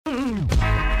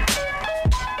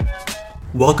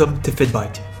Welcome to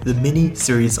FittBite, the mini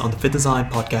series on the Fit Design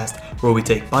podcast where we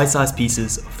take bite-sized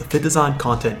pieces of the fit design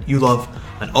content you love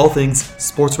on all things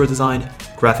sportswear design,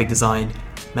 graphic design,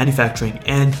 manufacturing,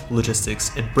 and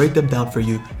logistics and break them down for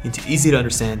you into easy to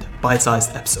understand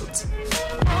bite-sized episodes.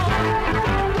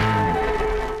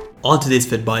 On today's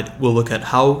FittBite, we'll look at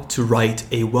how to write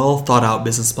a well thought out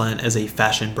business plan as a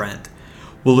fashion brand.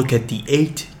 We'll look at the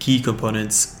 8 key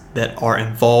components that are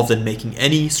involved in making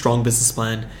any strong business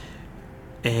plan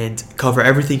and cover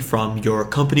everything from your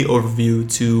company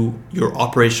overview to your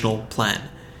operational plan.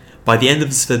 By the end of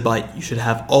this FittBite, you should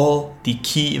have all the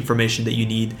key information that you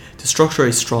need to structure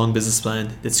a strong business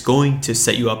plan that's going to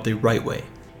set you up the right way.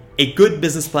 A good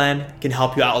business plan can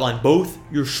help you outline both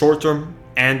your short-term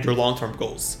and your long-term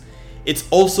goals. It's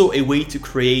also a way to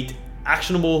create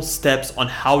actionable steps on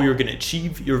how you're going to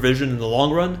achieve your vision in the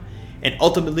long run. And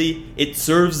ultimately, it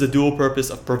serves the dual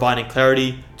purpose of providing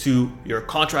clarity to your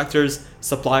contractors,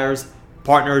 suppliers,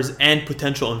 partners, and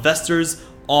potential investors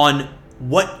on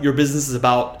what your business is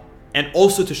about, and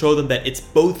also to show them that it's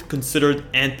both considered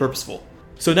and purposeful.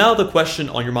 So now the question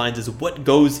on your mind is what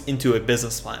goes into a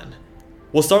business plan?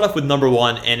 We'll start off with number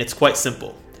 1, and it's quite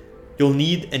simple. You'll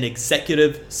need an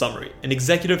executive summary. An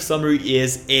executive summary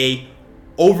is a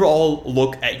overall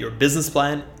look at your business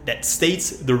plan that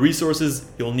states the resources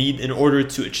you'll need in order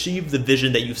to achieve the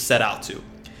vision that you've set out to.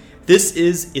 This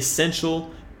is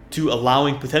essential to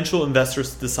allowing potential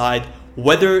investors to decide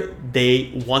whether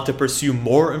they want to pursue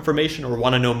more information or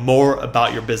want to know more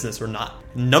about your business or not.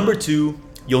 Number 2,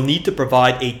 you'll need to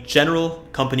provide a general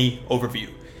company overview.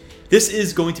 This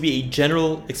is going to be a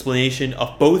general explanation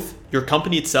of both your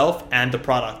company itself and the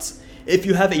products. If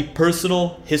you have a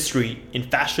personal history in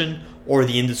fashion or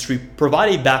the industry,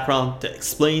 provide a background that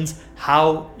explains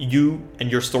how you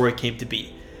and your story came to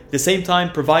be. At the same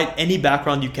time, provide any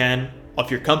background you can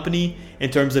of your company in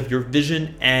terms of your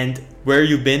vision and where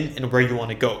you've been and where you want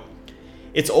to go.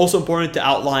 It's also important to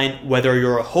outline whether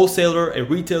you're a wholesaler, a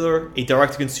retailer, a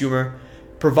direct-to-consumer.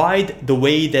 Provide the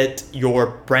way that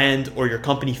your brand or your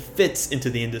company fits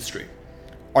into the industry.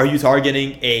 Are you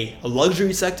targeting a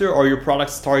luxury sector, or are your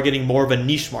products targeting more of a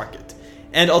niche market?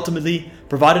 And ultimately,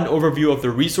 provide an overview of the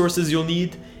resources you'll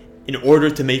need in order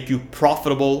to make you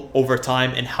profitable over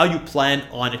time and how you plan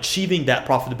on achieving that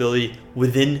profitability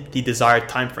within the desired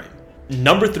time frame.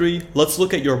 Number 3, let's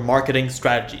look at your marketing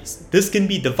strategies. This can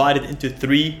be divided into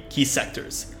 3 key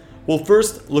sectors. We'll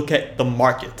first look at the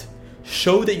market.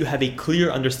 Show that you have a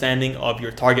clear understanding of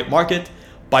your target market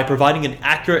by providing an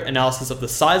accurate analysis of the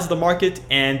size of the market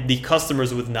and the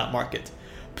customers within that market.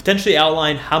 Potentially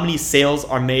outline how many sales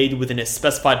are made within a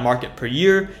specified market per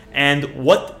year and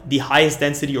what the highest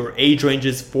density or age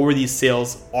ranges for these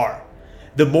sales are.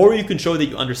 The more you can show that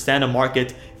you understand a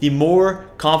market, the more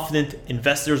confident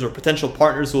investors or potential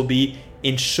partners will be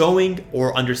in showing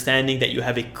or understanding that you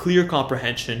have a clear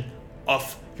comprehension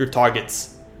of your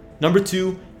targets. Number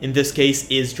 2, in this case,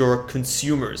 is your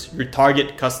consumers, your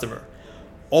target customer.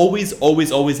 Always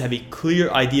have a clear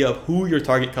idea of who your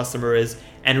target customer is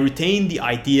and retain the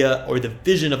idea or the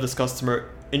vision of this customer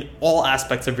in all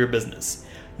aspects of your business.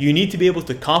 You need to be able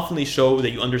to confidently show that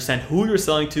you understand who you're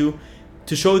selling to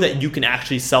show that you can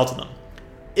actually sell to them.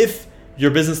 If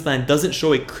your business plan doesn't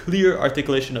show a clear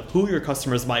articulation of who your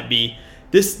customers might be,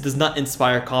 this does not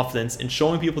inspire confidence in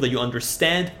showing people that you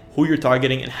understand who you're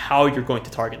targeting and how you're going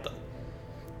to target them.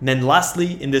 And then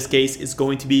lastly, in this case, is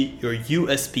going to be your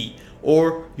USP,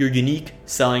 or your unique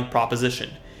selling proposition.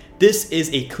 This is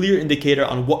a clear indicator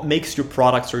on what makes your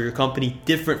products or your company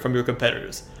different from your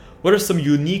competitors. What are some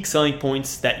unique selling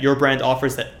points that your brand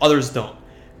offers that others don't?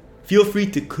 Feel free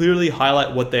to clearly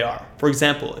highlight what they are. For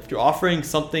example, if you're offering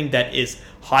something that is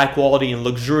high quality and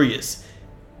luxurious,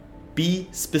 be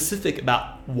specific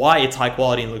about why it's high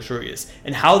quality and luxurious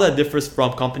and how that differs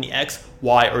from company X,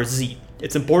 Y, or Z.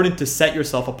 It's important to set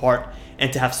yourself apart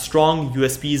and to have strong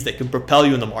USPs that can propel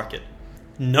you in the market.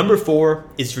 Number 4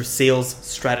 is your sales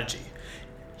strategy.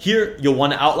 Here, you'll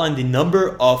want to outline the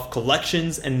number of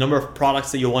collections and number of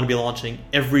products that you'll want to be launching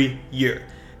every year.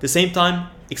 At the same time,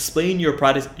 explain your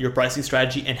pricing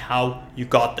strategy and how you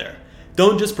got there.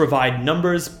 Don't just provide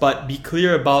numbers, but be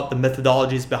clear about the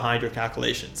methodologies behind your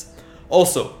calculations.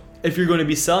 Also, if you're going to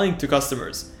be selling to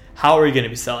customers, how are you going to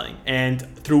be selling and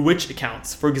through which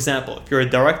accounts? For example, if you're a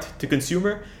direct to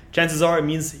consumer, chances are it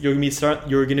means you're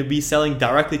going to be selling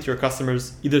directly to your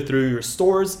customers either through your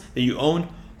stores that you own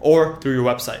or through your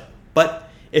website. But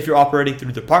if you're operating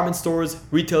through department stores,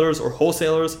 retailers, or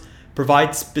wholesalers,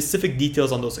 provide specific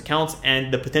details on those accounts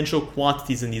and the potential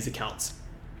quantities in these accounts.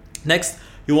 Next,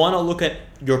 you want to look at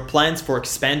your plans for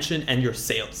expansion and your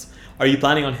sales. Are you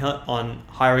planning on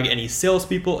hiring any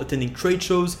salespeople, attending trade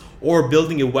shows, or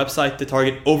building a website to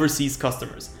target overseas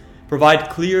customers? Provide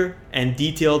clear and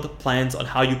detailed plans on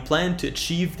how you plan to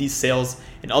achieve these sales,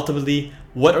 and ultimately,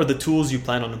 what are the tools you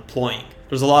plan on employing.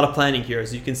 There's a lot of planning here,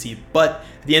 as you can see, but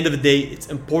at the end of the day, it's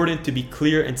important to be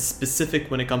clear and specific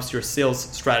when it comes to your sales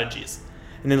strategies.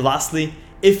 And then lastly,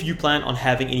 if you plan on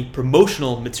having any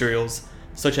promotional materials,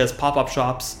 such as pop-up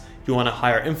shops, you want to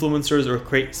hire influencers or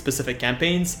create specific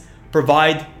campaigns,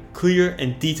 provide clear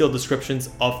and detailed descriptions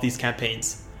of these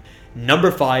campaigns.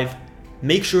 Number 5,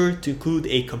 make sure to include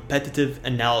a competitive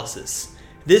analysis.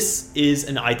 This is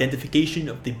an identification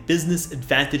of the business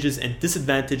advantages and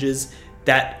disadvantages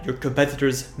that your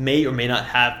competitors may or may not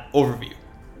have over you.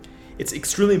 It's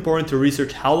extremely important to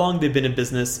research how long they've been in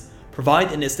business,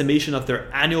 provide an estimation of their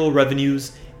annual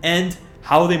revenues, and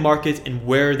how they market and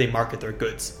where they market their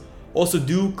goods. Also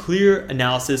do clear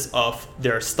analysis of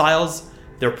their styles,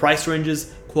 their price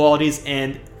ranges, qualities,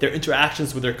 and their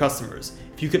interactions with their customers.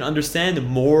 If you can understand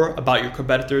more about your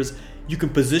competitors, you can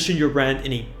position your brand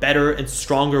in a better and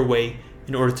stronger way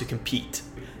in order to compete.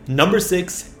 Number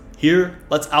 6, here,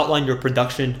 let's outline your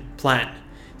production plan.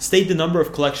 State the number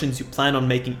of collections you plan on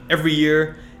making every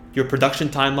year, your production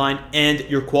timeline, and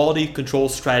your quality control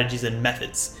strategies and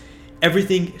methods.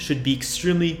 Everything should be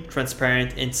extremely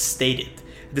transparent and stated.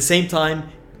 At the same time,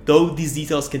 though these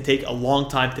details can take a long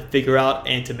time to figure out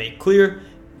and to make clear,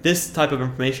 this type of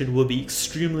information will be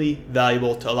extremely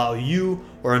valuable to allow you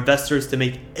or investors to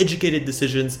make educated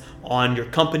decisions on your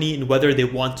company and whether they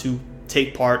want to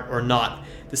take part or not.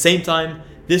 At the same time,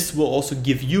 this will also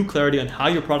give you clarity on how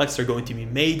your products are going to be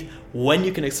made, when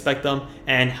you can expect them,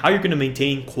 and how you're going to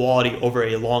maintain quality over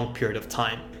a long period of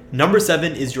time. Number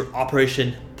 7 is your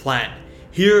operation plan.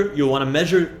 Here, you'll want to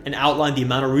measure and outline the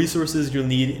amount of resources you'll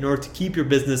need in order to keep your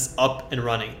business up and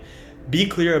running. Be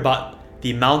clear about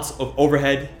the amounts of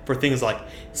overhead for things like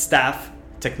staff,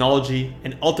 technology,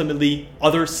 and ultimately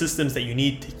other systems that you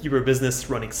need to keep your business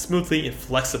running smoothly and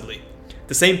flexibly. At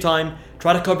the same time,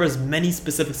 try to cover as many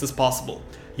specifics as possible.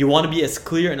 You want to be as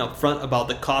clear and upfront about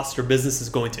the costs your business is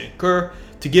going to incur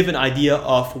to give an idea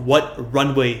of what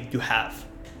runway you have.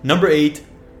 Number 8,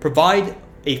 provide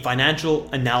a financial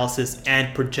analysis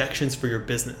and projections for your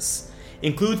business.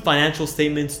 Include financial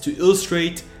statements to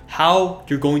illustrate how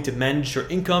you're going to manage your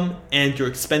income and your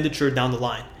expenditure down the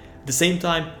line. At the same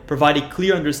time, provide a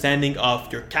clear understanding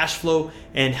of your cash flow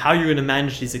and how you're going to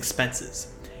manage these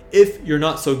expenses. If you're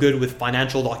not so good with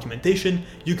financial documentation,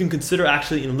 you can consider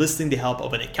actually enlisting the help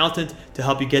of an accountant to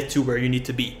help you get to where you need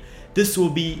to be. This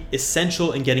will be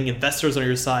essential in getting investors on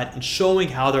your side and showing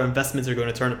how their investments are going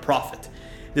to turn a profit.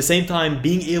 At the same time,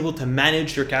 being able to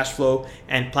manage your cash flow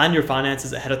and plan your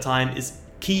finances ahead of time is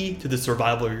key to the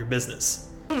survival of your business.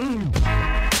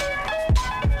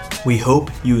 We hope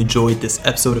you enjoyed this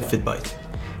episode of FittBite.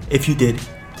 If you did,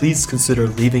 please consider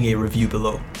leaving a review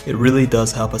below. It really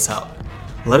does help us out.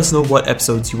 Let us know what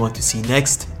episodes you want to see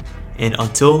next, and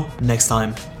until next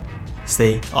time,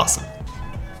 stay awesome.